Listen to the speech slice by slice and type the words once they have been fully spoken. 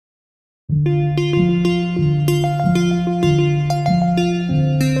Greetings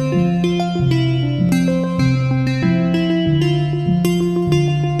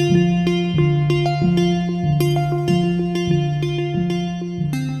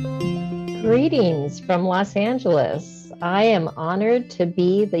from Los Angeles. I am honored to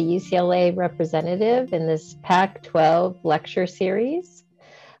be the UCLA representative in this Pac-12 lecture series.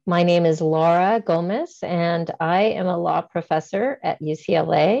 My name is Laura Gomez, and I am a law professor at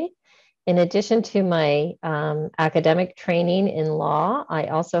UCLA. In addition to my academic training in law, I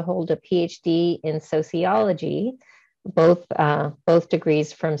also hold a PhD in sociology, both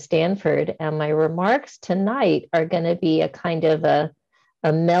degrees from Stanford. And my remarks tonight are going to be a kind of a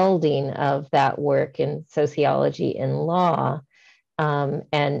melding of that work in sociology and law,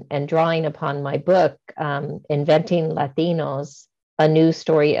 and drawing upon my book, Inventing Latinos, A New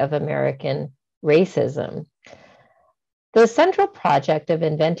Story of American Racism. The central project of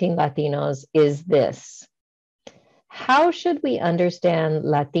Inventing Latinos is this: how should we understand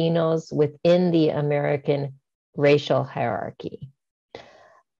Latinos within the American racial hierarchy?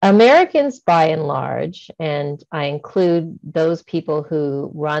 Americans, by and large, and I include those people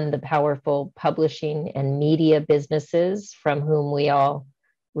who run the powerful publishing and media businesses from whom we all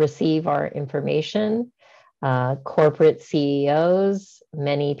receive our information, corporate CEOs,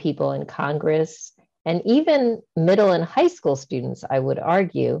 many people in Congress, and even middle and high school students, I would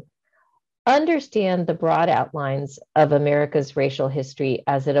argue, understand the broad outlines of America's racial history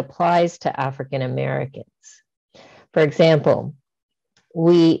as it applies to African Americans. For example,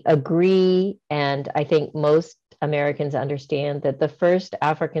 we agree, and I think most Americans understand, that the first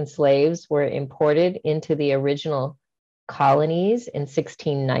African slaves were imported into the original colonies in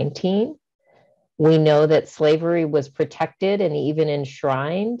 1619. We know that slavery was protected and even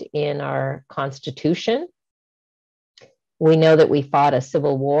enshrined in our Constitution. We know that we fought a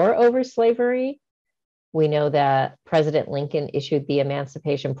civil war over slavery. We know that President Lincoln issued the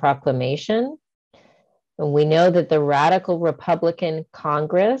Emancipation Proclamation. And we know that the radical Republican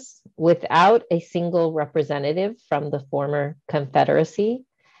Congress, without a single representative from the former Confederacy,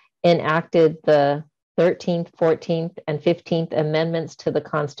 enacted the 13th, 14th, and 15th Amendments to the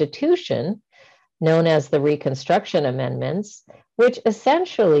Constitution, known as the Reconstruction Amendments, which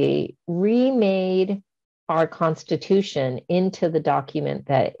essentially remade our Constitution into the document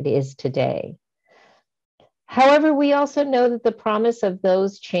that it is today. However, we also know that the promise of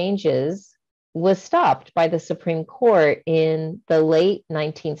those changes was stopped by the Supreme Court in the late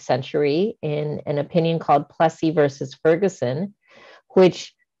 19th century in an opinion called Plessy versus Ferguson,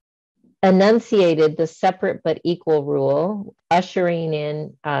 which enunciated the separate but equal rule, ushering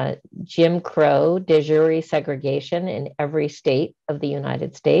in Jim Crow de jure segregation in every state of the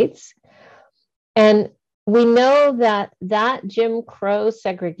United States. And we know that that Jim Crow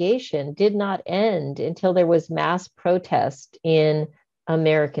segregation did not end until there was mass protest in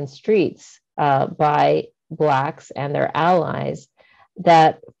American streets by Blacks and their allies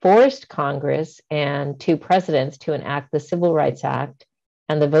that forced Congress and two presidents to enact the Civil Rights Act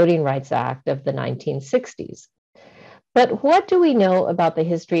and the Voting Rights Act of the 1960s. But what do we know about the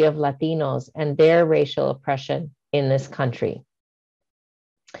history of Latinos and their racial oppression in this country?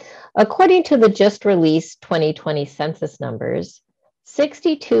 According to the just released 2020 census numbers,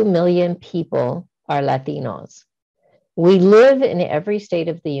 62 million people are Latinos. We live in every state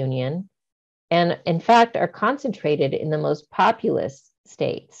of the Union, and in fact are concentrated in the most populous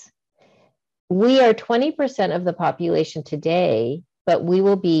states. We are 20% of the population today, but we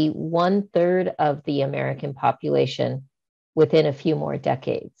will be 1/3 of the American population within a few more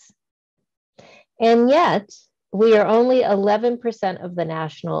decades. And yet, we are only 11% of the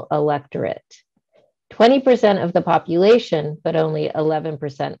national electorate, 20% of the population, but only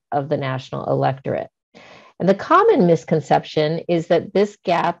 11% of the national electorate. And the common misconception is that this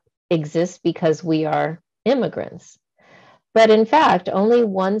gap exists because we are immigrants. But in fact, only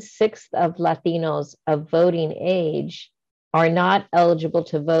 1/6 of Latinos of voting age are not eligible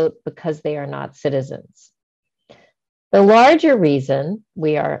to vote because they are not citizens. The larger reason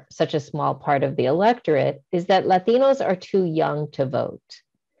we are such a small part of the electorate is that Latinos are too young to vote.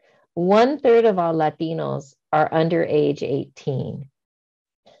 1/3 of all Latinos are under age 18.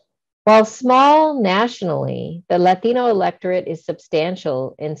 While small nationally, the Latino electorate is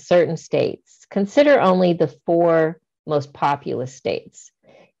substantial in certain states. Consider only the 4 most populous states.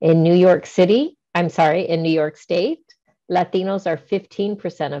 In New York State, Latinos are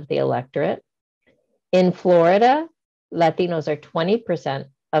 15% of the electorate. In Florida, Latinos are 20%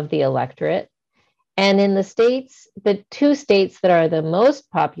 of the electorate. And in the 2 states that are the most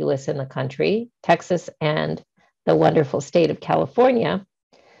populous in the country, Texas and the wonderful state of California,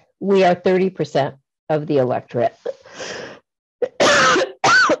 we are 30% of the electorate.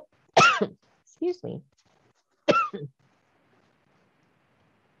 Excuse me.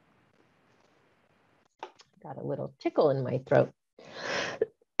 Got a little tickle in my throat.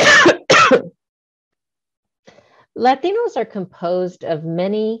 Latinos are composed of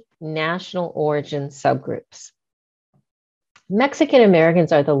many national origin subgroups. Mexican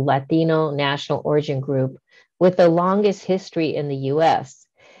Americans are the Latino national origin group with the longest history in the US,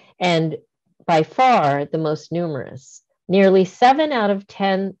 and by far the most numerous. Nearly 7 out of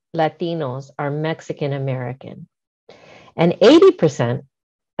 10 Latinos are Mexican American, and 80%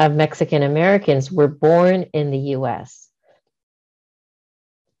 of Mexican Americans were born in the US.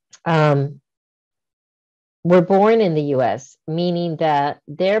 Were born in the US, meaning that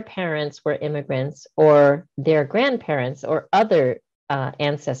their parents were immigrants or their grandparents or other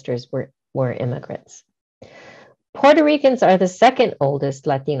ancestors were immigrants. Puerto Ricans are the second oldest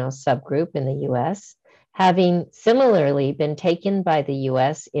Latino subgroup in the US, having similarly been taken by the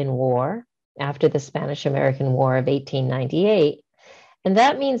US in war after the Spanish-American War of 1898. And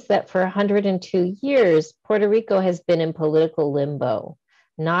that means that for 102 years, Puerto Rico has been in political limbo,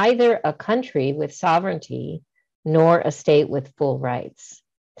 neither a country with sovereignty nor a state with full rights.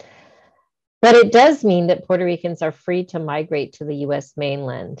 But it does mean that Puerto Ricans are free to migrate to the US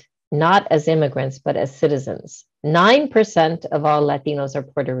mainland, not as immigrants, but as citizens. 9% of all Latinos are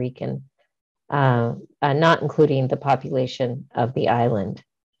Puerto Rican, not including the population of the island.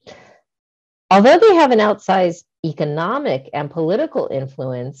 Although they have an outsized economic and political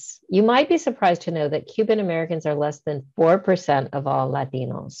influence, you might be surprised to know that Cuban Americans are less than 4% of all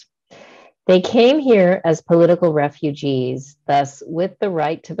Latinos. They came here as political refugees, thus with the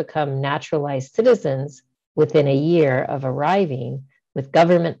right to become naturalized citizens within a year of arriving, with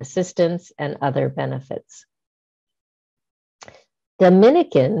government assistance and other benefits.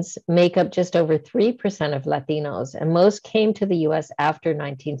 Dominicans make up just over 3% of Latinos, and most came to the US after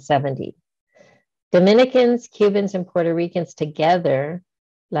 1970. Dominicans, Cubans, and Puerto Ricans together,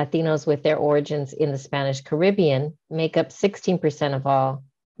 Latinos with their origins in the Spanish Caribbean, make up 16% of all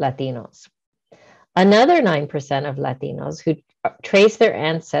Latinos. Another 9% of Latinos who trace their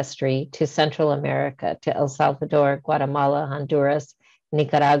ancestry to Central America, to El Salvador, Guatemala, Honduras,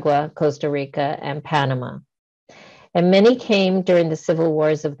 Nicaragua, Costa Rica, and Panama. And many came during the civil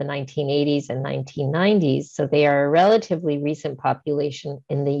wars of the 1980s and 1990s, so they are a relatively recent population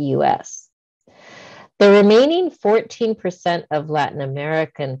in the US. The remaining 14% of Latin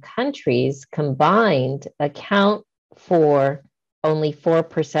American countries combined account for only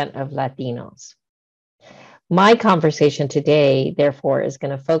 4% of Latinos. My conversation today, therefore, is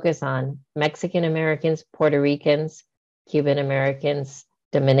going to focus on Mexican Americans, Puerto Ricans, Cuban Americans,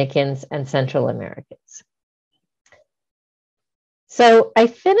 Dominicans, and Central Americans. So I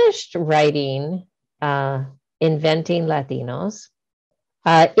finished writing Inventing Latinos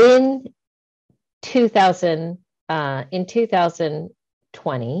in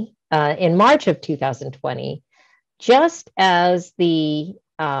 2020, in March of 2020, just as the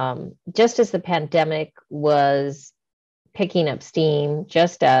pandemic was picking up steam,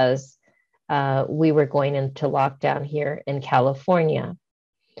 just as we were going into lockdown here in California.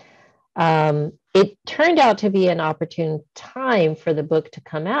 It turned out to be an opportune time for the book to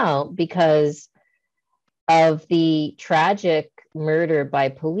come out because of the tragic murder by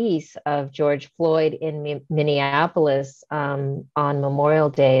police of George Floyd in Minneapolis on Memorial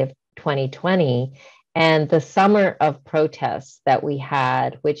Day of 2020, and the summer of protests that we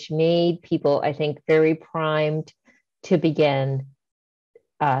had, which made people, I think, very primed to begin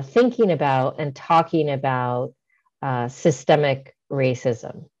thinking about and talking about systemic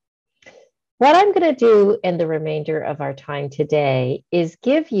racism. What I'm going to do in the remainder of our time today is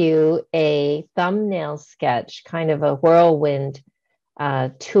give you a thumbnail sketch, kind of a whirlwind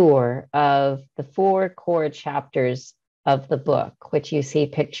tour of the 4 core chapters of the book, which you see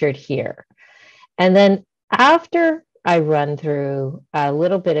pictured here. And then after I run through a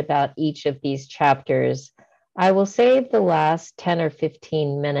little bit about each of these chapters, I will save the last 10 or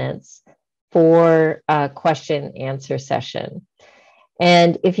 15 minutes for a question and answer session.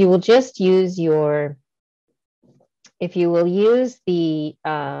 And if you will just use the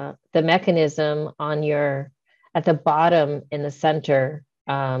mechanism on at the bottom in the center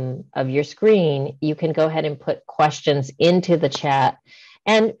of your screen, you can go ahead and put questions into the chat.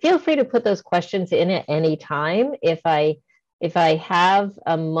 And feel free to put those questions in at any time. If I have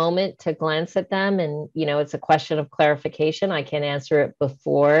a moment to glance at them and it's a question of clarification, I can answer it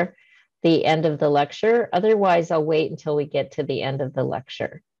before the end of the lecture. Otherwise, I'll wait until we get to the end of the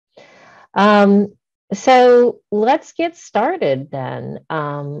lecture. So let's get started then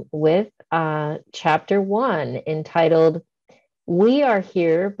with chapter 1 entitled, We Are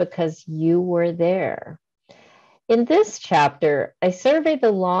Here Because You Were There. In this chapter, I survey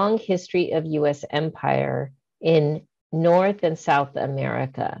the long history of U.S. empire in North and South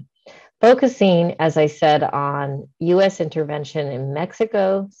America, focusing, as I said, on U.S. intervention in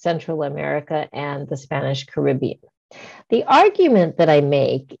Mexico, Central America, and the Spanish Caribbean. The argument that I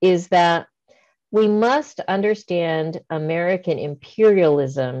make is that we must understand American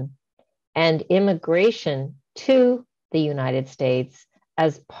imperialism and immigration to the United States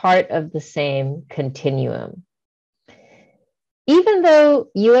as part of the same continuum. Even though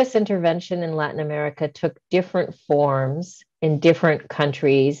US intervention in Latin America took different forms in different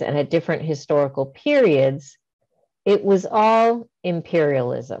countries and at different historical periods, it was all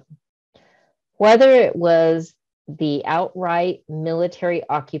imperialism. Whether it was the outright military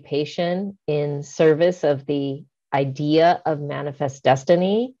occupation in service of the idea of manifest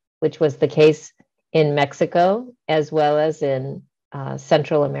destiny, which was the case in Mexico as well as in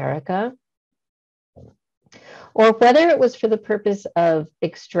Central America, or whether it was for the purpose of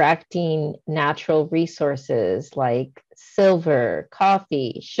extracting natural resources like silver,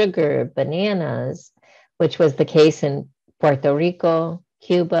 coffee, sugar, bananas, which was the case in Puerto Rico,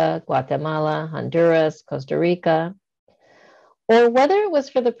 Cuba, Guatemala, Honduras, Costa Rica, or whether it was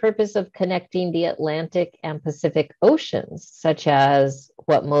for the purpose of connecting the Atlantic and Pacific Oceans, such as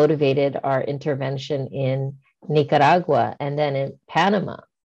what motivated our intervention in Nicaragua and then in Panama,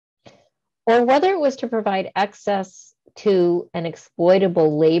 or whether it was to provide access to an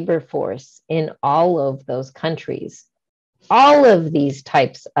exploitable labor force in all of those countries. All of these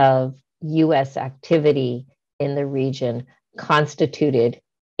types of US activity in the region constituted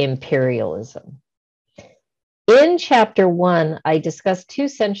imperialism. In chapter 1, I discussed 2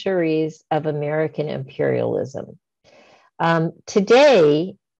 centuries of American imperialism.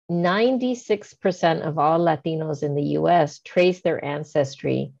 Today, 96% of all Latinos in the US trace their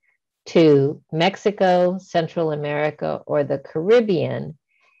ancestry to Mexico, Central America, or the Caribbean.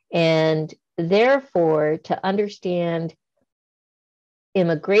 And therefore, to understand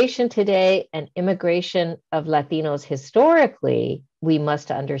immigration today and immigration of Latinos historically, we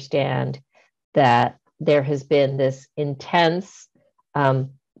must understand that there has been this intense,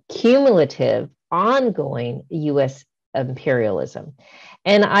 cumulative, ongoing US imperialism.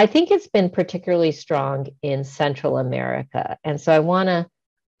 And I think it's been particularly strong in Central America. And so I want to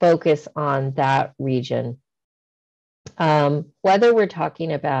focus on that region. Whether we're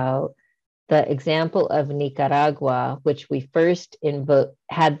talking about the example of Nicaragua, which we first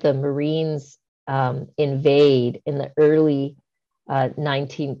had the Marines invade in the early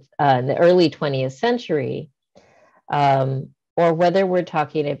 20th century, or whether we're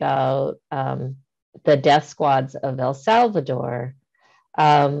talking about the death squads of El Salvador,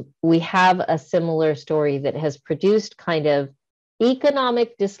 we have a similar story that has produced kind of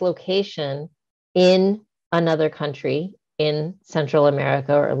economic dislocation in another country in Central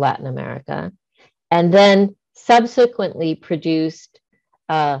America or Latin America, and then subsequently produced,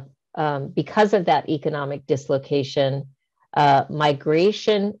 because of that economic dislocation,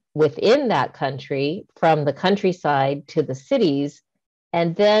 migration within that country from the countryside to the cities,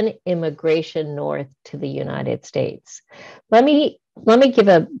 and then immigration north to the United States. Let me give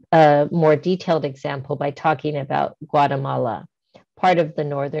a more detailed example by talking about Guatemala, part of the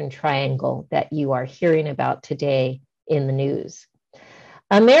Northern Triangle that you are hearing about today in the news.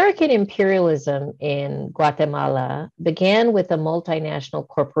 American imperialism in Guatemala began with a multinational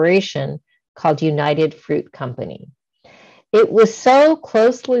corporation called United Fruit Company. It was so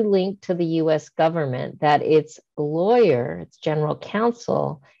closely linked to the US government that its lawyer, its general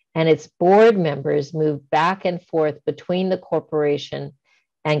counsel, and its board members moved back and forth between the corporation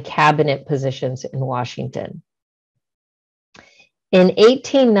and cabinet positions in Washington. In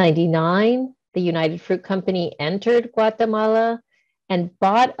 1899, the United Fruit Company entered Guatemala and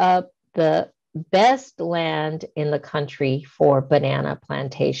bought up the best land in the country for banana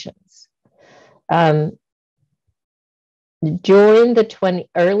plantations. During the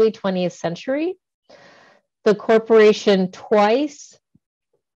early 20th century, the corporation twice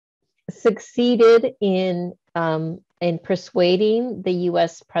succeeded in persuading the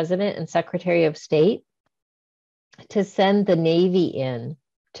US President and Secretary of State to send the Navy in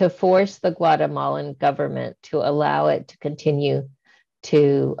to force the Guatemalan government to allow it to continue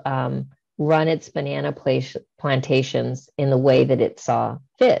to run its banana plantations in the way that it saw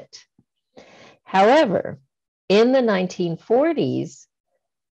fit. However, in the 1940s,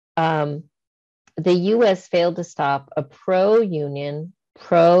 the US failed to stop a pro-union,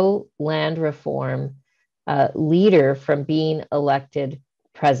 pro-land reform leader from being elected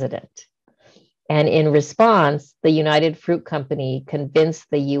president. And in response, the United Fruit Company convinced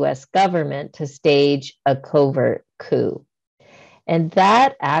the US government to stage a covert coup. And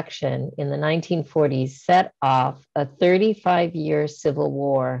that action in the 1940s set off a 35-year civil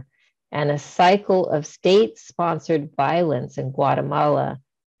war and a cycle of state-sponsored violence in Guatemala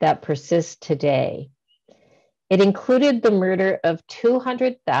that persists today. It included the murder of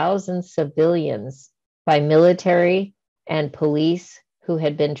 200,000 civilians by military and police who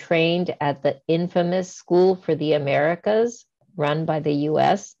had been trained at the infamous School for the Americas, run by the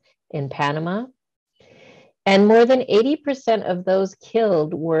US in Panama. And more than 80% of those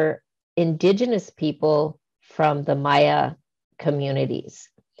killed were indigenous people from the Maya communities.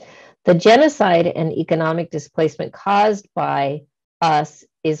 The genocide and economic displacement caused by us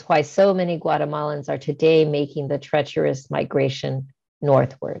is why so many Guatemalans are today making the treacherous migration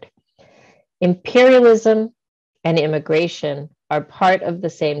northward. Imperialism and immigration are part of the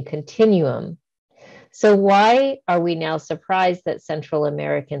same continuum. So why are we now surprised that Central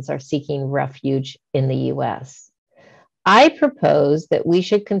Americans are seeking refuge in the US? I propose that we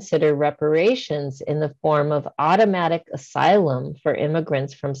should consider reparations in the form of automatic asylum for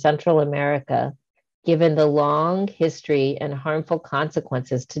immigrants from Central America, given the long history and harmful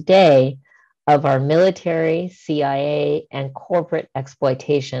consequences today of our military, CIA, and corporate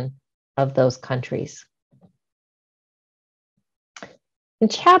exploitation of those countries. In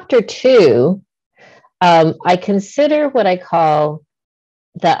chapter 2, I consider what I call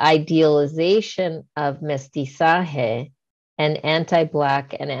the idealization of mestizaje and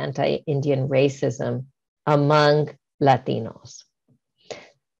anti-Black and anti-Indian racism among Latinos.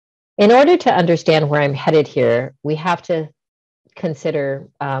 In order to understand where I'm headed here, we have to consider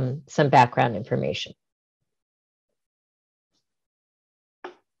some background information.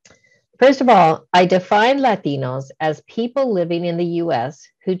 First of all, I define Latinos as people living in the US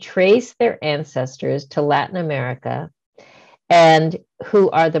who trace their ancestors to Latin America and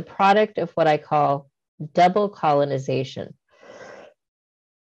who are the product of what I call double colonization.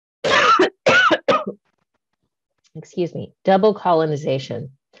 Excuse me, double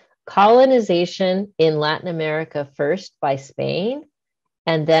colonization. Colonization in Latin America first by Spain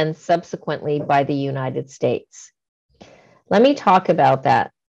and then subsequently by the United States. Let me talk about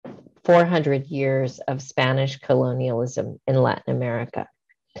that 400 years of Spanish colonialism in Latin America.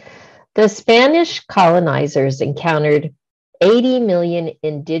 The Spanish colonizers encountered 80 million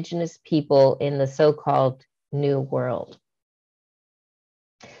indigenous people in the so-called New World.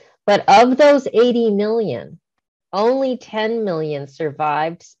 But of those 80 million, only 10 million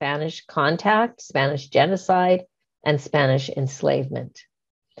survived Spanish contact, Spanish genocide, and Spanish enslavement.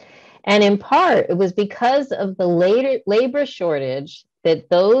 And in part, it was because of the labor shortage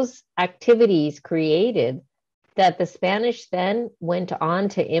that those activities created that the Spanish then went on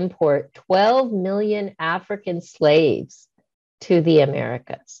to import 12 million African slaves to the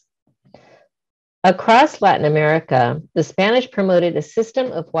Americas. Across Latin America, the Spanish promoted a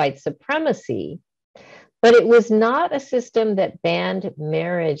system of white supremacy, but it was not a system that banned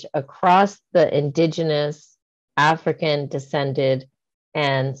marriage across the indigenous, African-descended,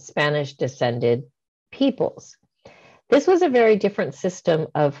 and Spanish-descended peoples. This was a very different system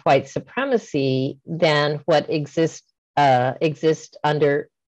of white supremacy than what exists under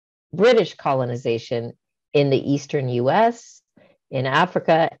British colonization in the Eastern US, in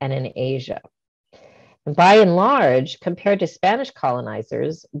Africa, and in Asia. And by and large, compared to Spanish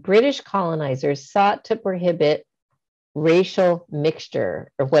colonizers, British colonizers sought to prohibit racial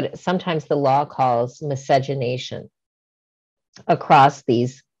mixture, or what sometimes the law calls miscegenation, across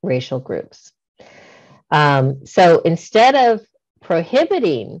these racial groups. So instead of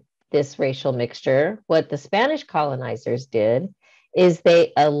prohibiting this racial mixture, what the Spanish colonizers did is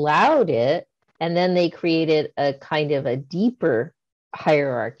they allowed it, and then they created a kind of a deeper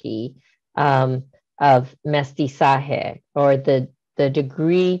hierarchy of mestizaje, or the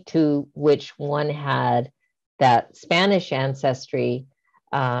degree to which one had that Spanish ancestry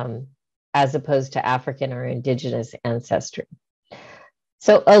as opposed to African or indigenous ancestry.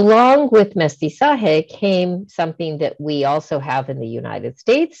 So along with mestizaje came something that we also have in the United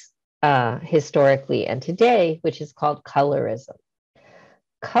States historically and today, which is called colorism.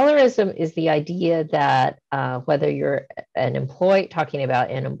 Colorism is the idea that whether you're talking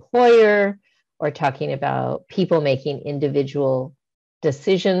about an employer or talking about people making individual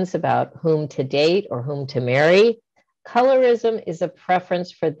decisions about whom to date or whom to marry, colorism is a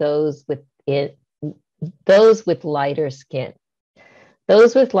preference for those with lighter skin.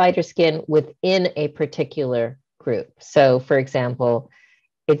 Those with lighter skin within a particular group. So, for example,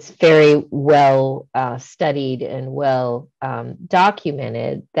 it's very well studied and well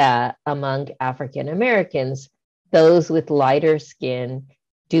documented that among African Americans, those with lighter skin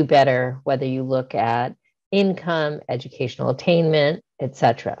do better, whether you look at income, educational attainment,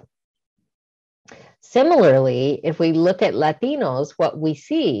 etc. Similarly, if we look at Latinos, what we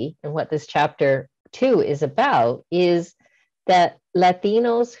see and what this chapter 2 is about is that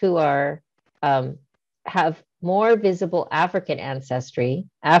Latinos who are have more visible African ancestry,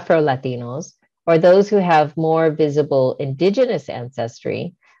 Afro-Latinos, or those who have more visible indigenous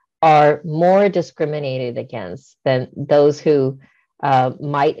ancestry are more discriminated against than those who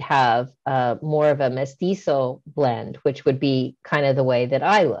might have more of a mestizo blend, which would be kind of the way that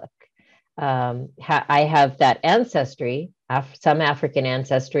I look. I have that ancestry, some African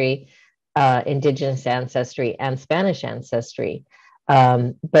ancestry, indigenous ancestry, and Spanish ancestry.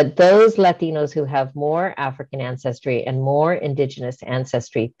 But those Latinos who have more African ancestry and more indigenous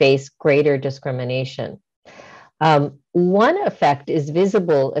ancestry face greater discrimination. One effect is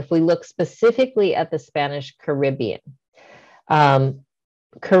visible if we look specifically at the Spanish Caribbean.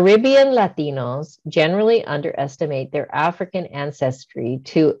 Caribbean Latinos generally underestimate their African ancestry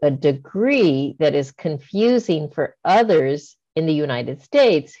to a degree that is confusing for others in the United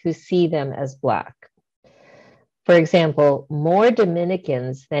States who see them as Black. For example, more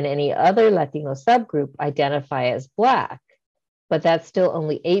Dominicans than any other Latino subgroup identify as Black, but that's still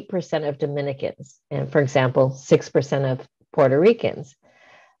only 8% of Dominicans, and for example, 6% of Puerto Ricans.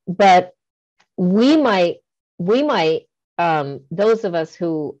 But we might, those of us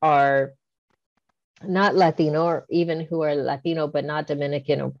who are not Latino, or even who are Latino but not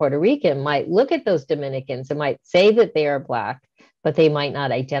Dominican or Puerto Rican, might look at those Dominicans and might say that they are Black, but they might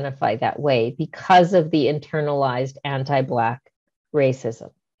not identify that way because of the internalized anti-Black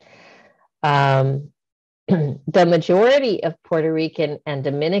racism. The majority of Puerto Rican and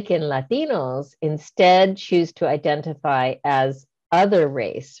Dominican Latinos instead choose to identify as other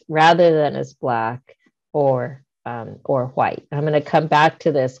race rather than as Black or white. I'm going to come back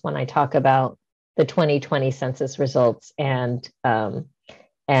to this when I talk about the 2020 census results and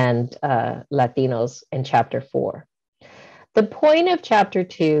Latinos in chapter 4. The point of chapter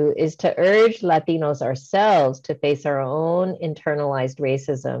 2 is to urge Latinos ourselves to face our own internalized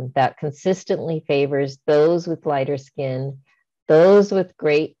racism that consistently favors those with lighter skin, those with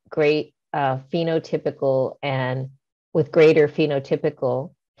great phenotypical and with greater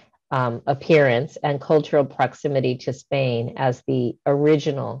phenotypical appearance and cultural proximity to Spain as the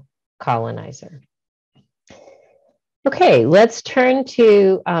original colonizer. Okay, let's turn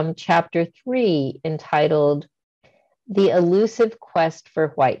to chapter 3, entitled The Elusive Quest for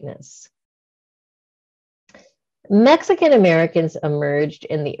Whiteness. Mexican Americans emerged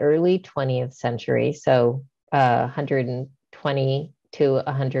in the early 20th century, so 120 to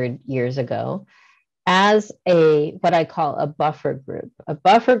 100 years ago, as what I call a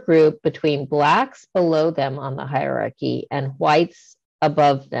buffer group between Blacks below them on the hierarchy and whites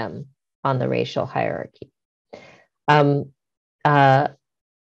above them on the racial hierarchy.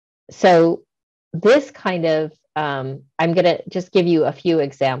 So this kind of, I'm going to just give you a few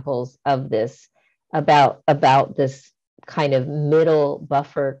examples of this, about this kind of middle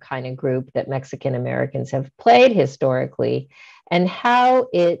buffer kind of group that Mexican Americans have played historically, and how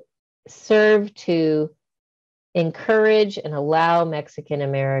it served to encourage and allow Mexican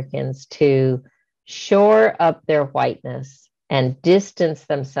Americans to shore up their whiteness and distance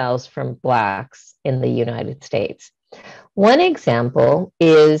themselves from Blacks in the United States. One example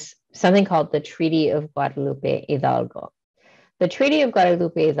is something called the Treaty of Guadalupe Hidalgo. The Treaty of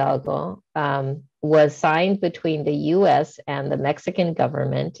Guadalupe Hidalgo was signed between the US and the Mexican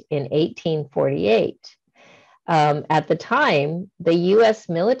government in 1848. At the time, the US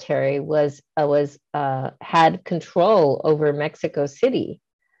military had control over Mexico City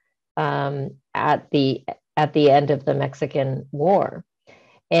at the end of the Mexican War.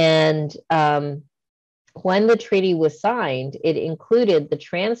 And when the treaty was signed, it included the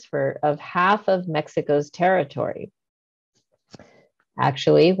transfer of half of Mexico's territory,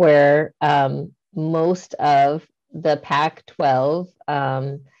 actually, where most of the Pac-12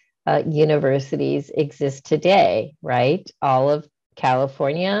 universities exist today, right? All of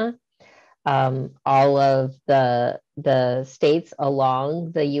California, all of the states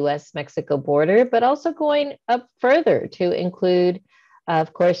along the US-Mexico border, but also going up further to include,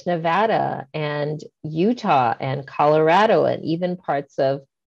 of course, Nevada and Utah and Colorado and even parts of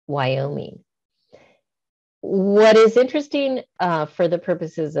Wyoming. What is interesting for the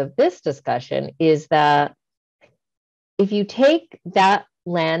purposes of this discussion is that if you take that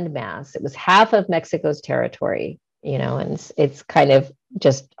land mass, it was half of Mexico's territory, and it's kind of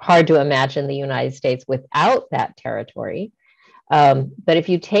just hard to imagine the United States without that territory. But if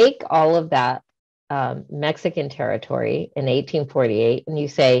you take all of that Mexican territory in 1848 and you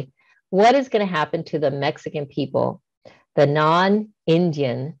say, what is going to happen to the Mexican people, the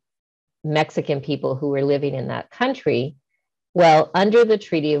non-Indian Mexican people who were living in that country? Well, under the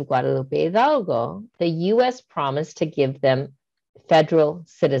Treaty of Guadalupe Hidalgo, the US promised to give them federal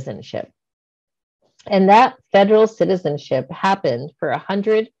citizenship. And that federal citizenship happened for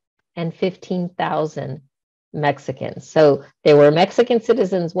 115,000 Mexicans. So they were Mexican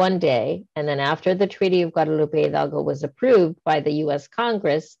citizens one day, and then after the Treaty of Guadalupe Hidalgo was approved by the US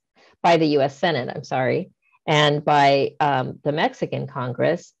Congress, by the US Senate, I'm sorry, and by the Mexican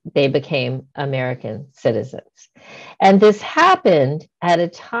Congress, they became American citizens. And this happened at a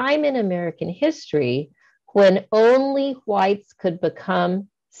time in American history when only whites could become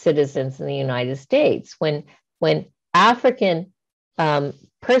citizens in the United States, when African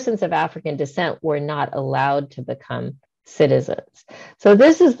persons of African descent were not allowed to become citizens. So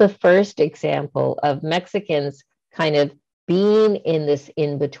this is the first example of Mexicans kind of being in this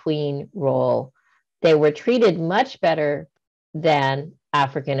in-between role. They were treated much better than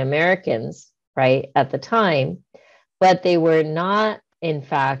African Americans, right, at the time, but they were not, in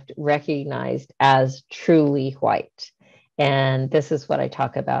fact, recognized as truly white. And this is what I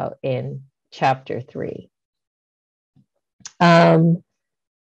talk about in chapter 3.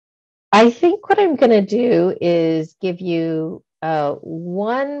 I think what I'm going to do is give you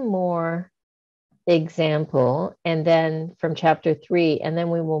one more example, and then from chapter 3, and then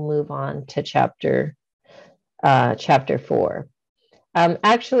we will move on to chapter 4.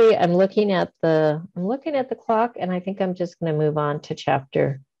 Actually, I'm looking at the clock, and I think I'm just going to move on to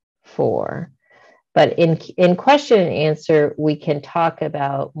chapter 4. But in question and answer, we can talk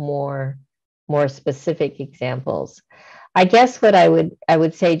about more specific examples. I guess what I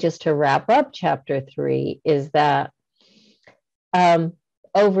would say, just to wrap up chapter 3, is that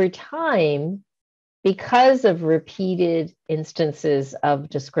over time, because of repeated instances of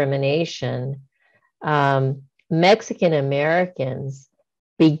discrimination, Mexican Americans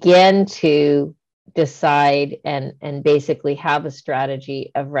began to decide and basically have a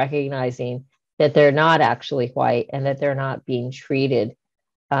strategy of recognizing that they're not actually white and that they're not being treated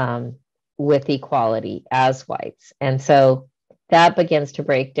with equality as whites. And so that begins to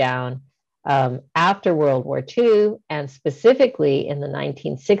break down after World War II, and specifically in the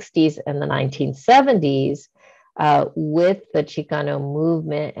 1960s and the 1970s, with the Chicano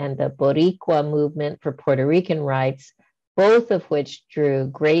movement and the Boricua movement for Puerto Rican rights, both of which drew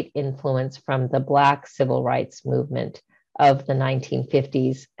great influence from the Black civil rights movement of the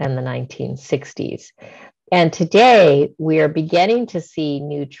 1950s and the 1960s. And today, we are beginning to see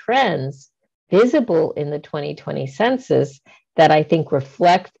new trends visible in the 2020 census that I think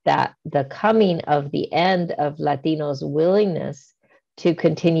reflect that the coming of the end of Latinos' willingness to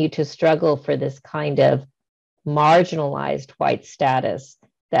continue to struggle for this kind of marginalized white status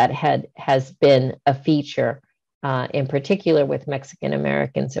that has been a feature, in particular with Mexican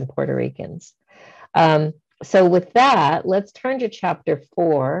Americans and Puerto Ricans. So with that, let's turn to chapter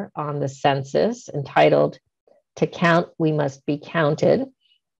 4 on the census, entitled "To Count, We Must Be Counted."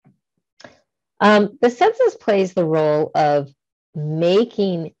 The census plays the role of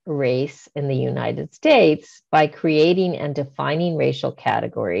making race in the United States by creating and defining racial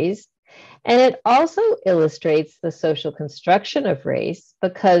categories. And it also illustrates the social construction of race,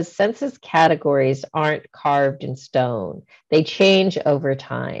 because census categories aren't carved in stone. They change over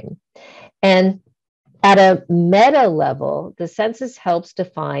time. And at a meta level, the census helps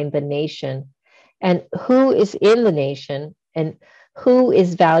define the nation and who is in the nation and who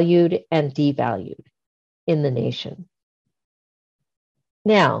is valued and devalued in the nation.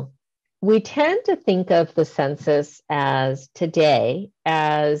 Now, we tend to think of the census today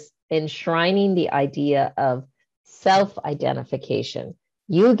as enshrining the idea of self-identification.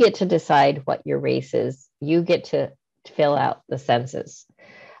 You get to decide what your race is. You get to fill out the census.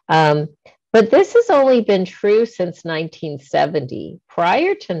 But this has only been true since 1970.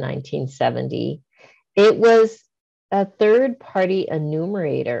 Prior to 1970, it was a third-party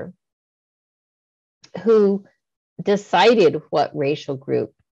enumerator who decided what racial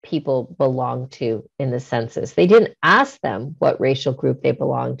group people belonged to in the census. They didn't ask them what racial group they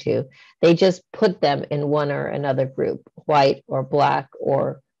belonged to. They just put them in one or another group, white or Black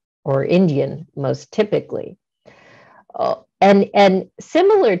or Indian, most typically. And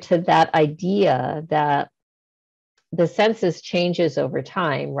similar to that idea that the census changes over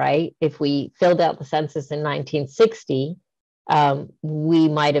time, right? If we filled out the census in 1960, we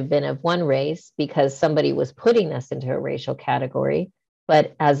might have been of one race because somebody was putting us into a racial category.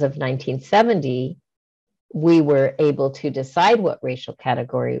 But as of 1970, we were able to decide what racial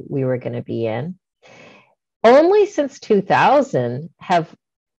category we were going to be in. Only since 2000 have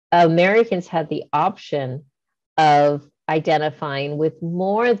Americans had the option of identifying with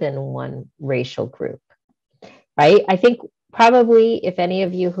more than one racial group, right? I think probably if any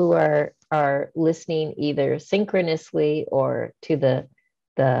of you who are listening either synchronously or to the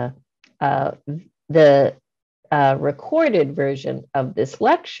recorded version of this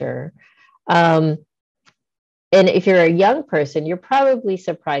lecture, and if you're a young person, you're probably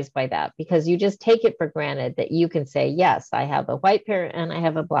surprised by that because you just take it for granted that you can say, yes, I have a white parent and I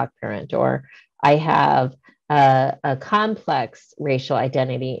have a Black parent, or I have a complex racial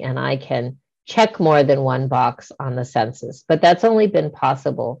identity and I can check more than one box on the census. But that's only been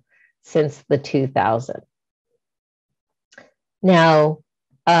possible since the 2000s. Now,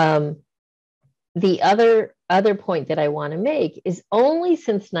 the other point that I want to make is only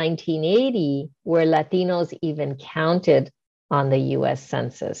since 1980 were Latinos even counted on the US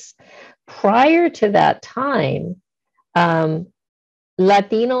Census. Prior to that time,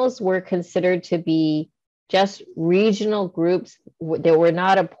 Latinos were considered to be just regional groups that were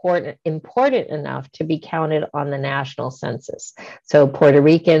not important enough to be counted on the national census. So Puerto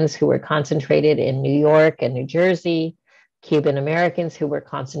Ricans who were concentrated in New York and New Jersey, Cuban Americans who were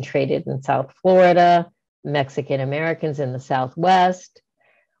concentrated in South Florida, Mexican Americans in the Southwest.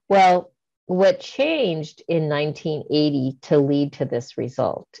 Well, what changed in 1980 to lead to this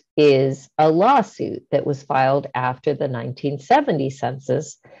result is a lawsuit that was filed after the 1970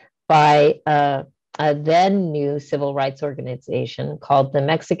 census by a then new civil rights organization called the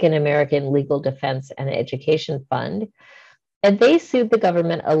Mexican American Legal Defense and Education Fund. And they sued the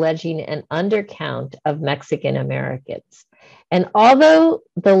government alleging an undercount of Mexican Americans. And although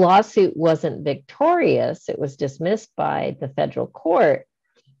the lawsuit wasn't victorious, it was dismissed by the federal court,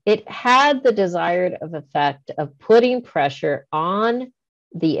 it had the desired effect of putting pressure on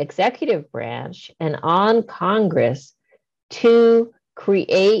the executive branch and on Congress to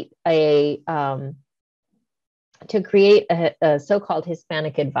create a so-called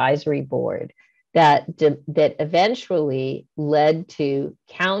Hispanic Advisory Board that eventually led to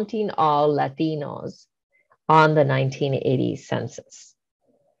counting all Latinos on the 1980 census.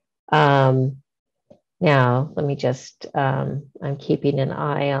 Now, let me just, I'm keeping an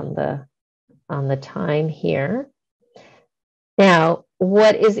eye on the time here. Now,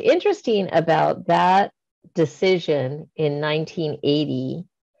 what is interesting about that decision in 1980,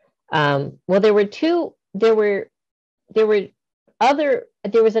 well, there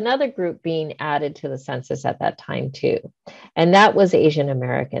was another group being added to the census at that time too, and that was Asian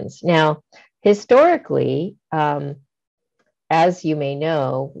Americans. Now, historically, as you may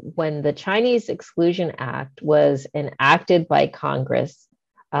know, when the Chinese Exclusion Act was enacted by Congress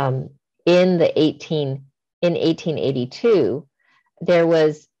in 1882, there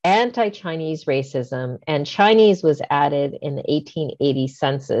was anti-Chinese racism, and Chinese was added in the 1880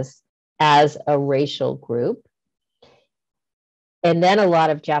 census as a racial group. And then a lot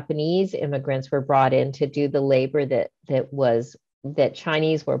of Japanese immigrants were brought in to do the labor that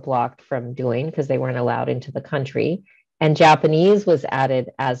Chinese were blocked from doing because they weren't allowed into the country. And Japanese was added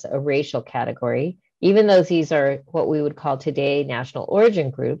as a racial category. Even though these are what we would call today national origin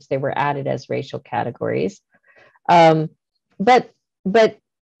groups, they were added as racial categories. But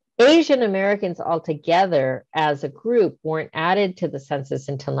Asian Americans altogether as a group weren't added to the census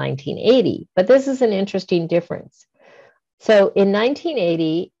until 1980. But this is an interesting difference. So in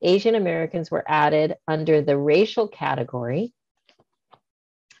 1980, Asian Americans were added under the racial category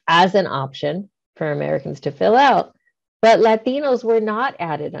as an option for Americans to fill out, but Latinos were not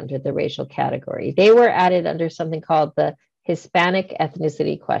added under the racial category. They were added under something called the Hispanic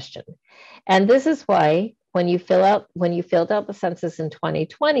ethnicity question. And this is why when you filled out the census in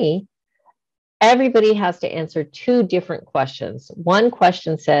 2020, everybody has to answer two different questions. One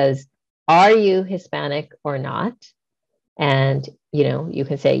question says, are you Hispanic or not? And, you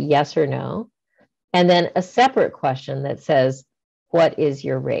can say yes or no. And then a separate question that says, what is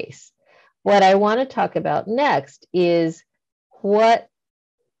your race? What I want to talk about next is what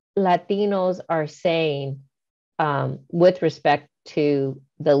Latinos are saying with respect to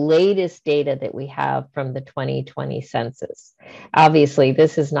the latest data that we have from the 2020 census. Obviously,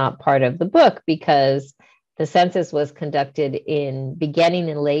 this is not part of the book because the census was conducted beginning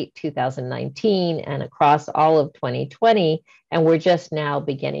in late 2019 and across all of 2020, and we're just now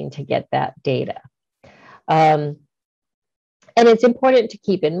beginning to get that data. And it's important to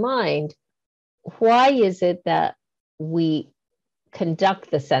keep in mind, why is it that we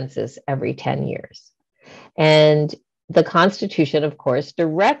conduct the census every 10 years? And the Constitution, of course,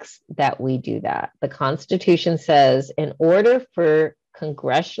 directs that we do that. The Constitution says in order for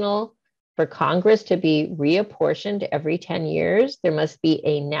Congress to be reapportioned every 10 years, there must be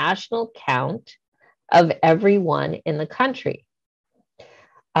a national count of everyone in the country.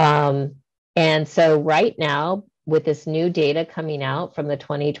 And so right now, with this new data coming out from the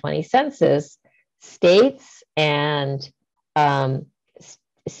 2020 census, states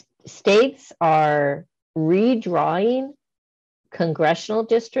are redrawing congressional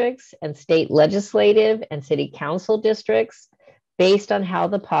districts and state legislative and city council districts based on how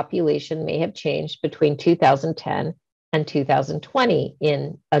the population may have changed between 2010 and 2020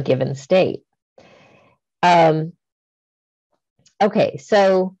 in a given state. Okay,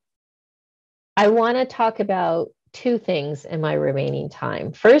 so I want to talk about two things in my remaining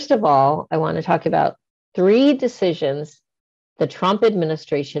time. First of all, I want to talk about 3 decisions the Trump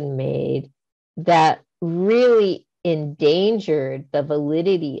administration made that really endangered the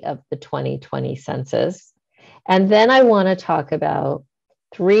validity of the 2020 census. And then I want to talk about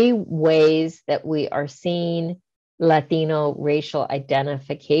 3 ways that we are seeing Latino racial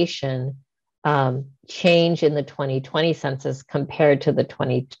identification change in the 2020 census compared to the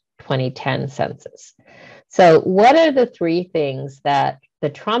 2010 census. So what are the 3 things that the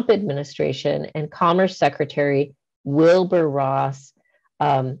Trump administration and Commerce Secretary Wilbur Ross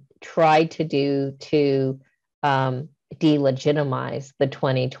tried to do to delegitimize the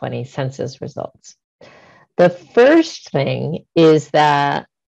 2020 census results? The first thing is that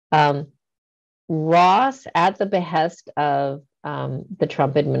Ross, at the behest of the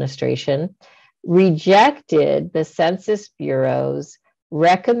Trump administration, rejected the Census Bureau's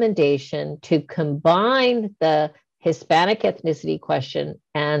recommendation to combine the Hispanic ethnicity question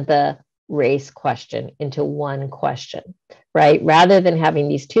and the race question into one question, right? Rather than having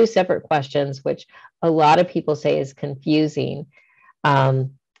these 2 separate questions, which a lot of people say is confusing.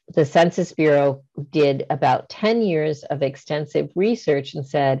 The Census Bureau did about 10 years of extensive research and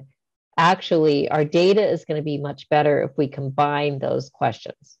said, actually, our data is going to be much better if we combine those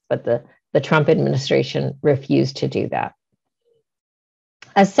questions. But the Trump administration refused to do that.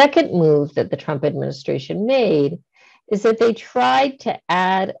 A second move that the Trump administration made is that they tried to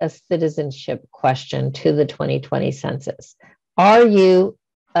add a citizenship question to the 2020 census. Are you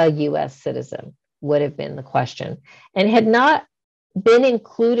a US citizen? Would have been the question, and had not been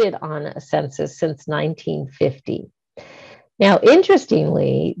included on a census since 1950. Now,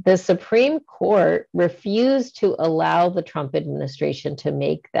 interestingly, the Supreme Court refused to allow the Trump administration to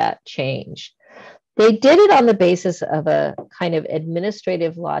make that change. They did it on the basis of a kind of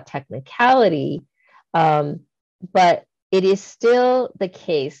administrative law technicality, but it is still the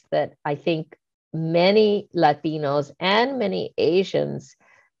case that I think many Latinos and many Asians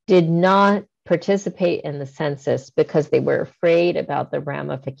did not participate in the census because they were afraid about the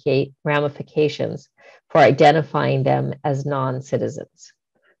ramifications for identifying them as non-citizens.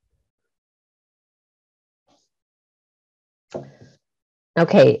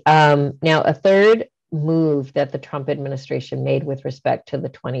 Okay, now a third move that the Trump administration made with respect to the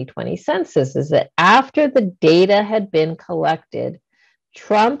 2020 census is that after the data had been collected,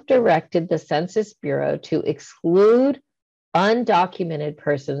 Trump directed the Census Bureau to exclude undocumented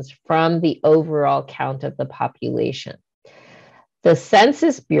persons from the overall count of the population. The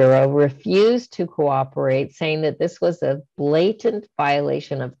Census Bureau refused to cooperate, saying that this was a blatant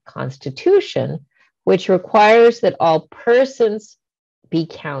violation of the Constitution, which requires that all persons be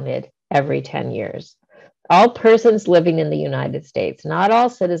counted every 10 years. All persons living in the United States, not all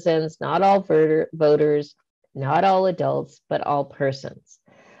citizens, not all voters, not all adults, but all persons.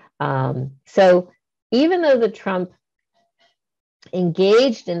 So even though the Trump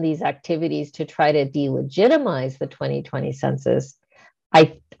engaged in these activities to try to delegitimize the 2020 census,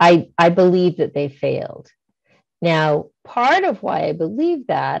 I believe that they failed. Now, part of why I believe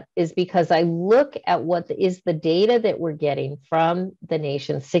that is because I look at what is the data that we're getting from the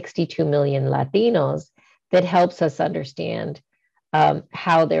nation's 62 million Latinos that helps us understand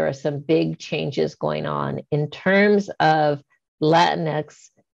how there are some big changes going on in terms of Latinx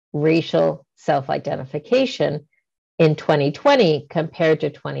racial self-identification in 2020 compared to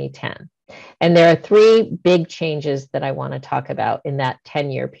 2010. And there are 3 big changes that I want to talk about in that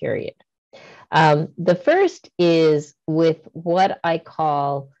 10-year period. The first is with what I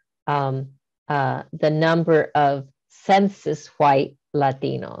call the number of census white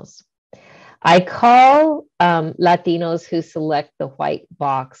Latinos. I call Latinos who select the white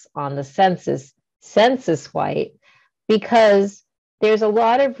box on the census white because there's a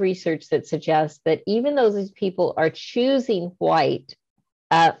lot of research that suggests that even though these people are choosing white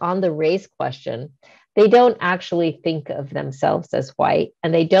on the race question, They don't actually think of themselves as white,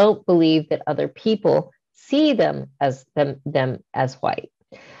 and they don't believe that other people see them as white.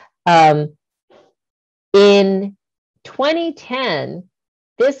 In 2010,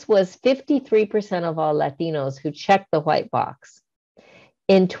 this was 53% of all Latinos who checked the white box.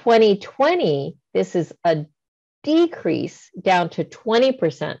 In 2020, this is a decrease down to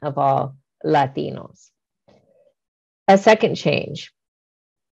 20% of all Latinos. A second change,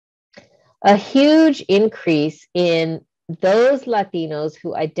 a huge increase in those Latinos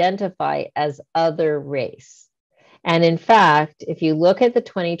who identify as other race. And in fact, if you look at the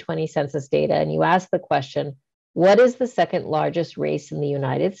 2020 census data and you ask the question, what is the second largest race in the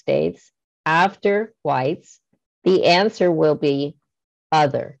United States after whites? The answer will be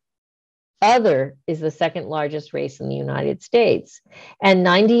other. Other is the second largest race in the United States. And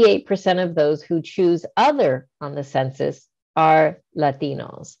 98% of those who choose other on the census are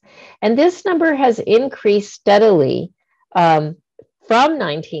Latinos. And this number has increased steadily from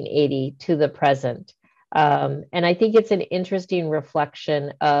 1980 to the present. And I think it's an interesting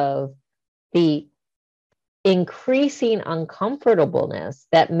reflection of the increasing uncomfortableness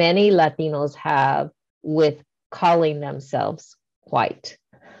that many Latinos have with calling themselves white.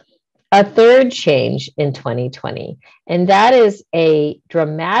 A third change in 2020, and that is a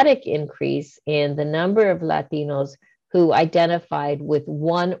dramatic increase in the number of Latinos who identified with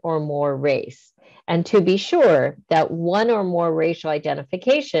one or more race. And to be sure, that one or more racial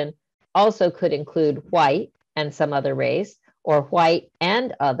identification also could include white and some other race, or white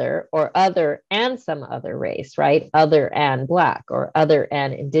and other, or other and some other race, right? Other and Black, or other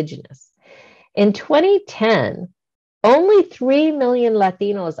and Indigenous. In 2010, only 3 million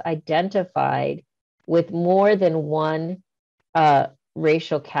Latinos identified with more than one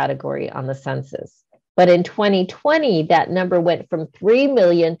racial category on the census. But in 2020, that number went from 3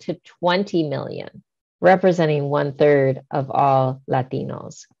 million to 20 million, representing 1/3 of all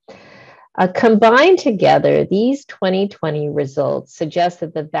Latinos. Combined together, these 2020 results suggest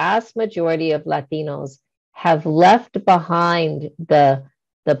that the vast majority of Latinos have left behind the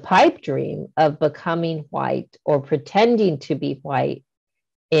pipe dream of becoming white or pretending to be white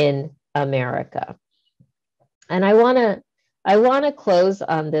in America. And I want to close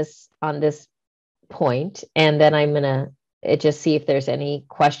on this point, and then I'm going to just see if there's any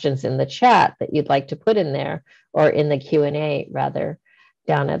questions in the chat that you'd like to put in there, or in the Q&A rather,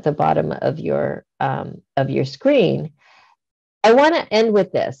 down at the bottom of your screen. I want to end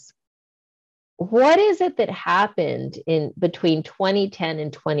with this. What is it that happened in between 2010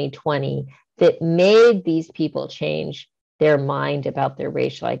 and 2020 that made these people change their mind about their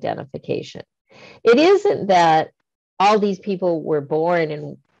racial identification? It isn't that all these people were born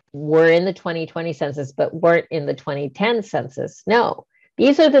and were in the 2020 census but weren't in the 2010 census. No,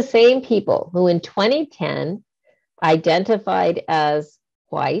 these are the same people who in 2010 identified as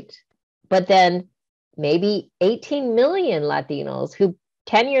white, but then maybe 18 million Latinos who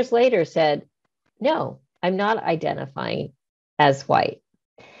 10 years later said, no, I'm not identifying as white.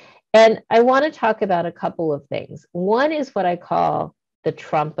 And I want to talk about a couple of things. One is what I call the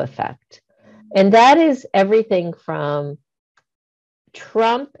Trump effect. And that is everything from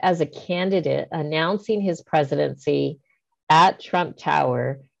Trump as a candidate announcing his presidency at Trump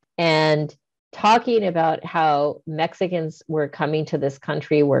Tower and talking about how Mexicans were coming to this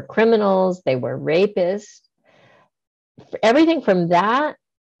country were criminals, they were rapists. Everything from that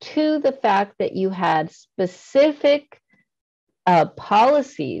to the fact that you had specific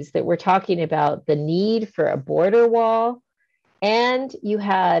policies that were talking about the need for a border wall, and you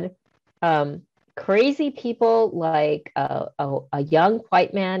had crazy people like a young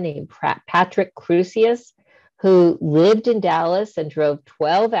white man named Patrick Crusius, who lived in Dallas and drove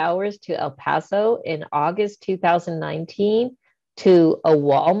 12 hours to El Paso in August 2019 to a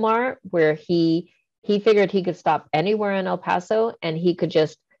Walmart where he figured he could stop anywhere in El Paso and he could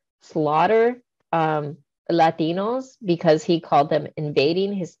just slaughter Latinos because he called them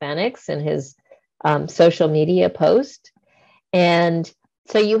invading Hispanics in his social media post. And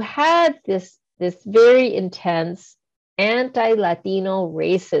so you had this very intense anti-Latino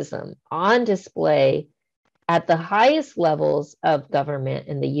racism on display at the highest levels of government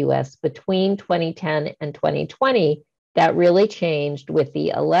in the US between 2010 and 2020. That really changed with the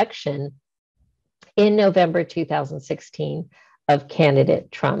election in November 2016 of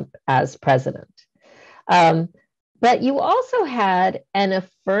candidate Trump as president. But you also had an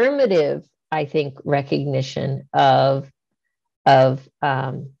affirmative, I think, recognition of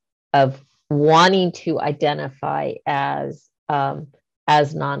wanting to identify as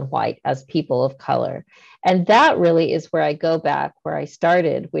as non-white, as people of color. And that really is where I go back, where I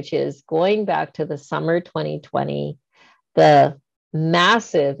started, which is going back to the summer 2020, the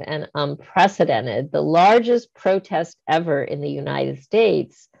massive and unprecedented, the largest protest ever in the United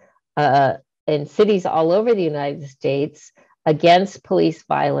States, in cities all over the United States against police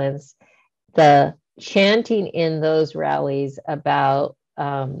violence, the chanting in those rallies about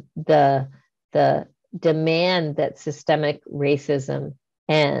the demand that systemic racism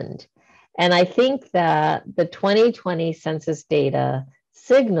end. And I think that the 2020 census data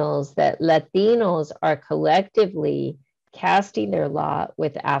signals that Latinos are collectively casting their lot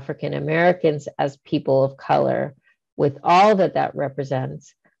with African Americans as people of color, with all that that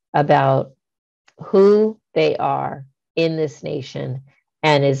represents about who they are in this nation,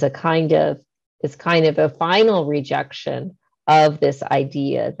 and is kind of a final rejection of this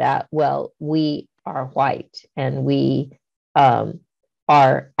idea that, well, we are white and we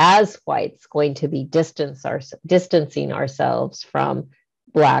are, as whites, going to be distancing ourselves from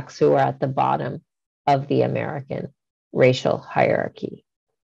Blacks who are at the bottom of the American racial hierarchy.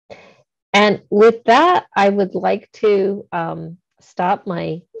 And with that, I would like to stop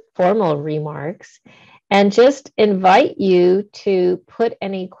my formal remarks and just invite you to put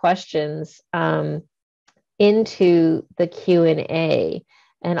any questions into the Q&A.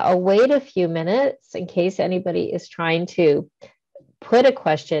 And I'll wait a few minutes in case anybody is trying to put a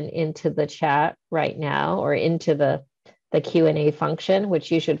question into the chat right now, or into the Q&A function,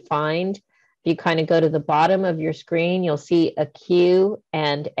 which you should find. If you kind of go to the bottom of your screen, you'll see a Q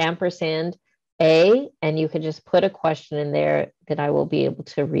and ampersand A, and you can just put a question in there that I will be able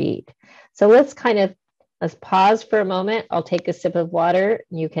to read. So let's pause for a moment. I'll take a sip of water.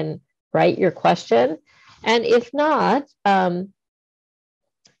 You can write your question. And if not, I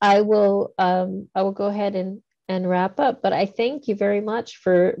will go ahead and wrap up. But I thank you very much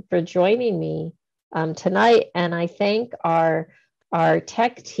for joining me tonight. And I thank our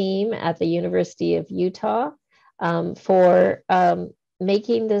tech team at the University of Utah for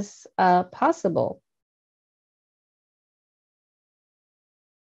making this possible.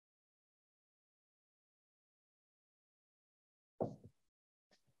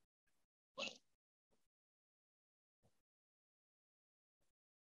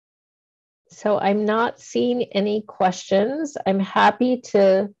 So I'm not seeing any questions. I'm happy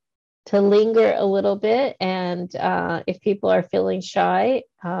to linger a little bit. And if people are feeling shy,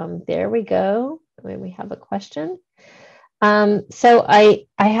 there we go. When we have a question. So I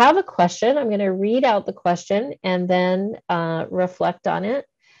have a question. I'm going to read out the question and then reflect on it.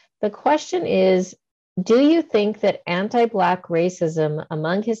 The question is, do you think that anti-Black racism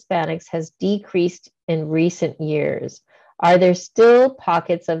among Hispanics has decreased in recent years? Are there still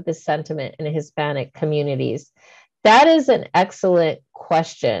pockets of this sentiment in Hispanic communities? That is an excellent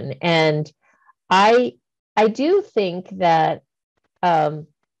question. And I do think that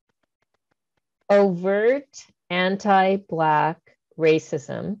overt anti-Black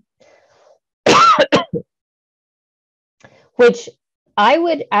racism, which I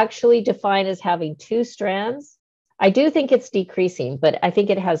would actually define as having two strands. I do think it's decreasing, but I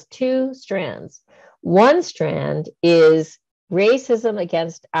think it has two strands. One strand is racism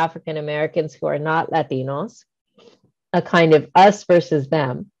against African Americans who are not Latinos, a kind of us versus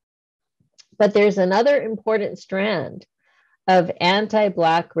them. But there's another important strand of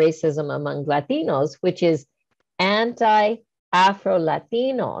anti-Black racism among Latinos, which is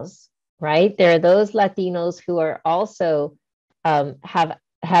anti-Afro-Latinos, right? There are those Latinos who are also have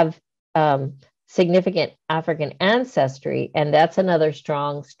significant African ancestry, and that's another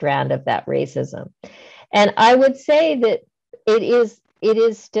strong strand of that racism. And I would say that it is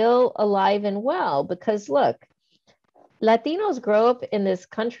still alive and well, because look, Latinos grow up in this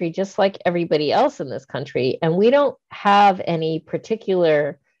country just like everybody else in this country, and we don't have any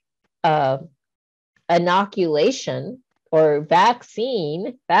particular inoculation or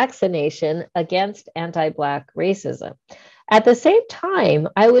vaccination against anti-Black racism. At the same time,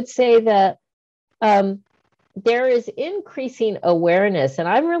 I would say that there is increasing awareness, and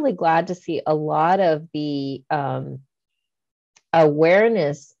I'm really glad to see a lot of the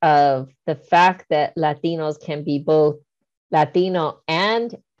awareness of the fact that Latinos can be both Latino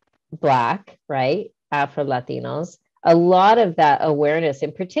and Black, right? Afro-Latinos. A lot of that awareness,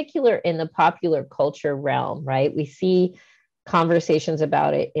 in particular in the popular culture realm, right? We see conversations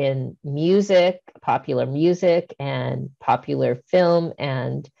about it in music, popular music, and popular film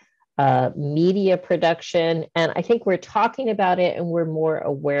and media production. And I think we're talking about it and we're more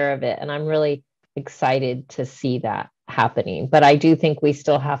aware of it. And I'm really excited to see that happening. But I do think we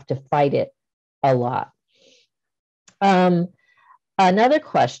still have to fight it a lot. Another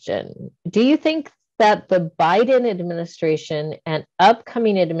question. Do you think that the Biden administration and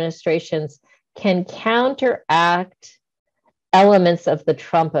upcoming administrations can counteract elements of the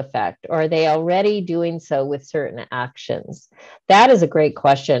Trump effect, or are they already doing so with certain actions? That is a great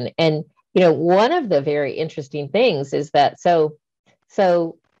question. And, one of the very interesting things is that, so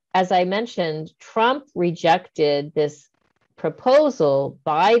as I mentioned, Trump rejected this proposal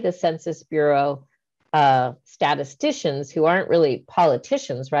by the Census Bureau statisticians, who aren't really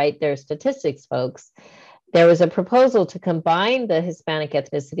politicians, right? They're statistics folks. There was a proposal to combine the Hispanic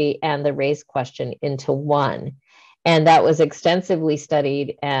ethnicity and the race question into one. And that was extensively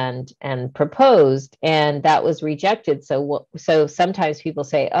studied and proposed, and that was rejected. So sometimes people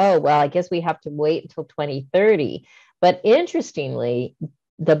say, oh, well, I guess we have to wait until 2030. But interestingly,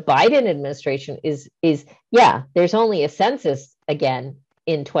 the Biden administration is there's only a census again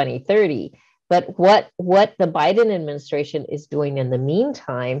in 2030. But what the Biden administration is doing in the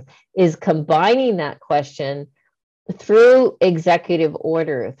meantime is combining that question through executive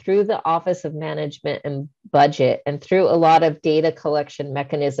order, through the Office of Management and Budget, and through a lot of data collection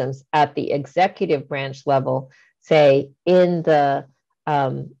mechanisms at the executive branch level, say in the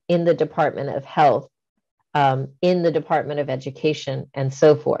Department of Health, in the Department of Education, and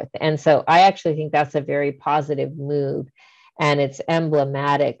so forth. And so I actually think that's a very positive move, and it's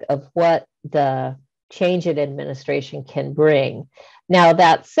emblematic of what the change in administration can bring. Now,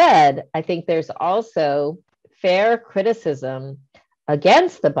 that said, I think there's also fair criticism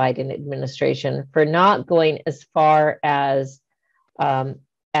against the Biden administration for not going as far as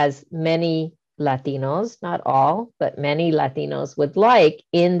many Latinos, not all, but many Latinos would like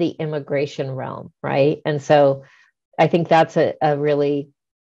in the immigration realm, right? And so I think that's that's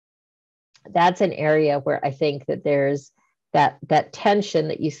an area where I think that there's that tension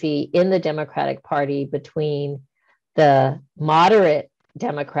that you see in the Democratic Party between the moderate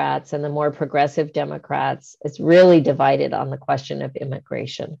Democrats and the more progressive Democrats. It's really divided on the question of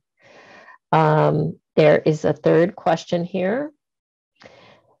immigration. There is a third question here.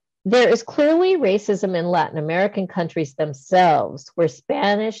 There is clearly racism in Latin American countries themselves, where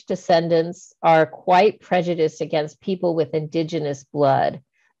Spanish descendants are quite prejudiced against people with indigenous blood.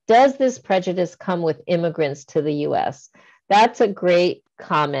 Does this prejudice come with immigrants to the US? That's a great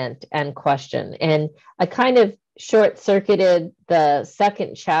comment and question. And I kind of short-circuited the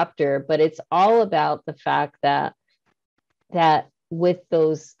second chapter, but it's all about the fact that with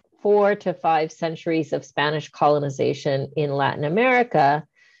those 4 to 5 centuries of Spanish colonization in Latin America,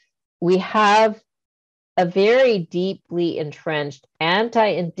 we have a very deeply entrenched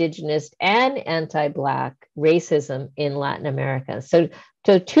anti-Indigenous and anti-Black racism in Latin America. So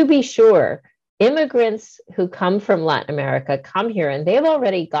to be sure, immigrants who come from Latin America come here and they've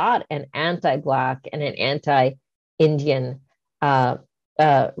already got an anti-Black and an anti-Indian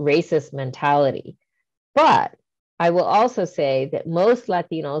racist mentality. But I will also say that most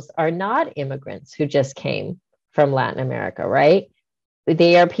Latinos are not immigrants who just came from Latin America, right?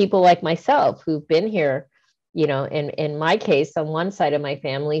 They are people like myself who've been here, in my case, on one side of my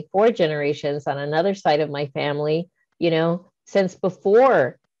family, 4 generations, on another side of my family, since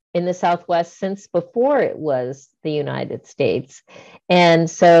before, in the Southwest, since before it was the United States. And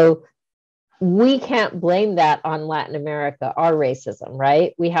so we can't blame that on Latin America, our racism,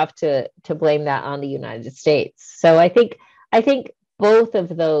 right? We have to blame that on the United States. So I think both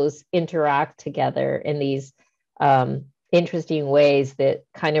of those interact together in these interesting ways that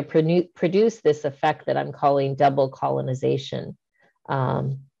kind of produce this effect that I'm calling double colonization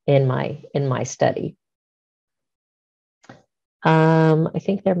in my study. I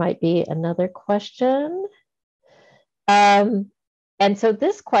think there might be another question. And so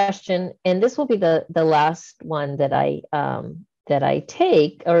this question, and this will be the last one that I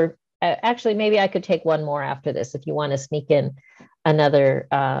take, or actually maybe I could take one more after this if you want to sneak in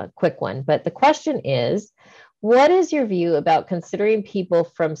another quick one. But the question is, what is your view about considering people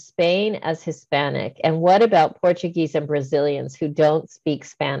from Spain as Hispanic? And what about Portuguese and Brazilians who don't speak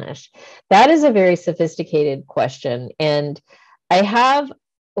Spanish? That is a very sophisticated question. And I have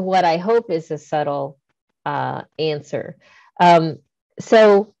what I hope is a subtle answer.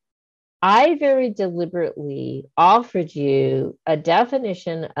 So I very deliberately offered you a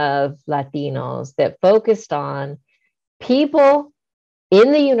definition of Latinos that focused on people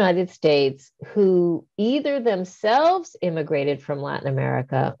in the United States who either themselves immigrated from Latin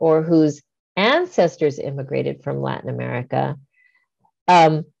America or whose ancestors immigrated from Latin America,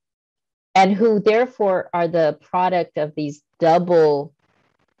 and who therefore are the product of these double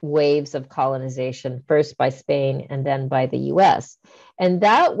waves of colonization, first by Spain and then by the US. And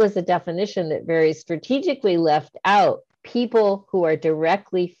that was a definition that very strategically left out people who are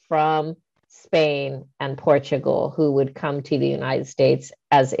directly from Spain and Portugal who would come to the United States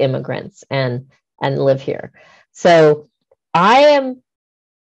as immigrants and live here. So I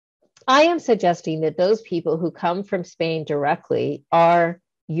am suggesting that those people who come from Spain directly are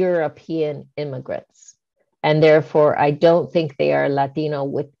European immigrants. And therefore, I don't think they are Latino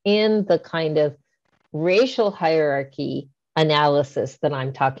within the kind of racial hierarchy analysis that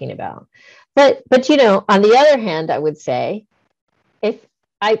I'm talking about. But on the other hand, I would say if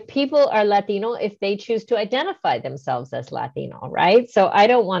people are Latino if they choose to identify themselves as Latino, right? So I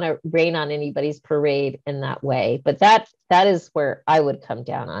don't want to rain on anybody's parade in that way, but that is where I would come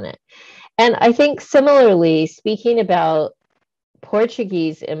down on it. And I think similarly, speaking about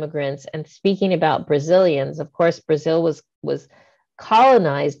Portuguese immigrants and speaking about Brazilians, of course, Brazil was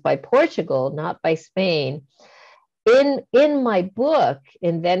colonized by Portugal, not by Spain. In my book,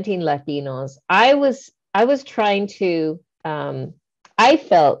 Inventing Latinos, I was trying to, I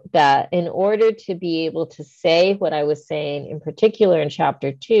felt that in order to be able to say what I was saying, in particular in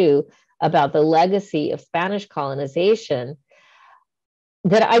chapter 2, about the legacy of Spanish colonization,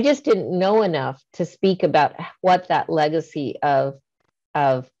 that I just didn't know enough to speak about what that legacy of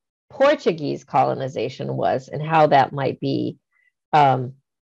Portuguese colonization was and how that might be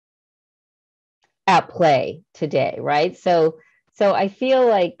at play today, right? So I feel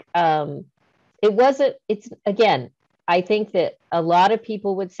like it's again, I think that a lot of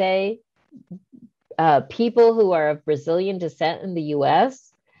people would say people who are of Brazilian descent in the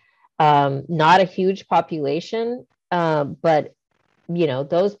US, not a huge population, but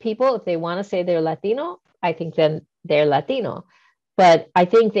those people, if they want to say they're Latino, I think then they're Latino. But I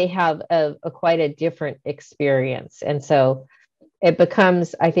think they have a quite a different experience. And so it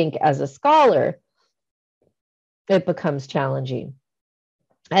becomes, I think, as a scholar, it becomes challenging.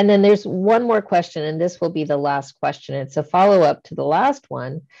 And then there's one more question, and this will be the last question. It's a follow-up to the last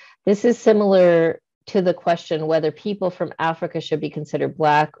one. This is similar to the question whether people from Africa should be considered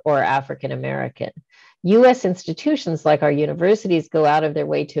Black or African American. US institutions like our universities go out of their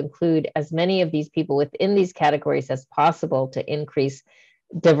way to include as many of these people within these categories as possible to increase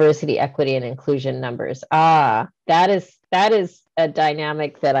diversity, equity, and inclusion numbers. That is a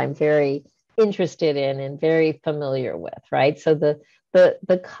dynamic that I'm very interested in and very familiar with, right? So the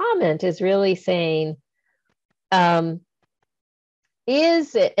comment is really saying,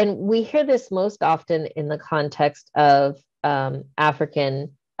 is it, and we hear this most often in the context of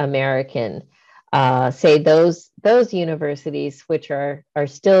African American, say those universities which are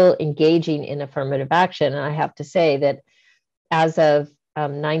still engaging in affirmative action. And I have to say that as of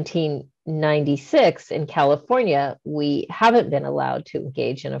 1996 in California, we haven't been allowed to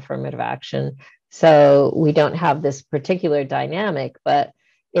engage in affirmative action. So we don't have this particular dynamic, but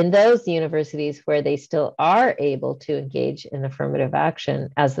in those universities where they still are able to engage in affirmative action,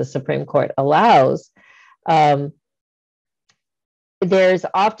 as the Supreme Court allows, there's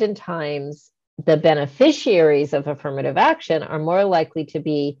oftentimes the beneficiaries of affirmative action are more likely to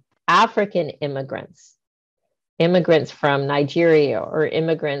be African immigrants from Nigeria or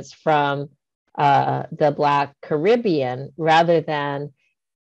immigrants from the Black Caribbean, rather than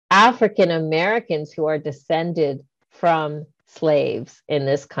African Americans who are descended from slaves in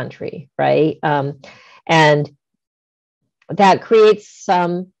this country, right? And that creates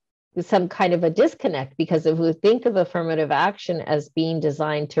some kind of a disconnect, because if we think of affirmative action as being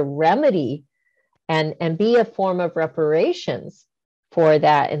designed to remedy and be a form of reparations for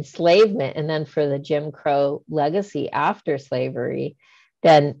that enslavement and then for the Jim Crow legacy after slavery,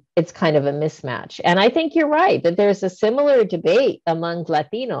 then it's kind of a mismatch. And I think you're right that there's a similar debate among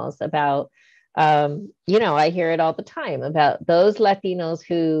Latinos about, I hear it all the time about those Latinos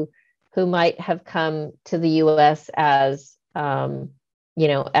who might have come to the US as,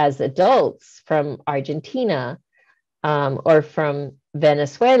 as adults from Argentina or from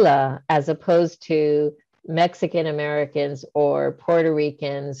Venezuela, as opposed to Mexican Americans or Puerto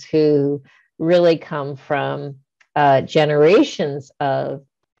Ricans who really come from generations of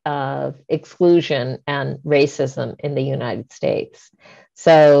exclusion and racism in the United States.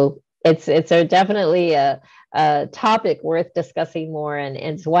 So it's definitely a topic worth discussing more, and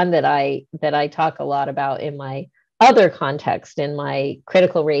it's one that I talk a lot about in my other context, in my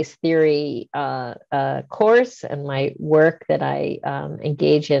critical race theory course and my work that I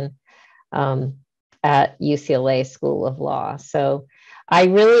engage in at UCLA School of Law. So I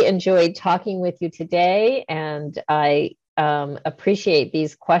really enjoyed talking with you today, and I appreciate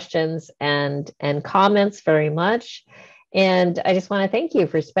these questions and comments very much. And I just want to thank you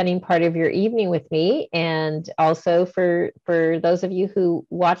for spending part of your evening with me, and also for those of you who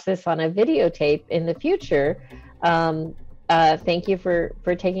watch this on a videotape in the future. Thank you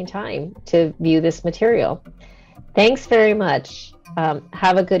for taking time to view this material. Thanks very much.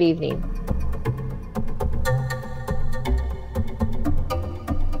 Have a good evening.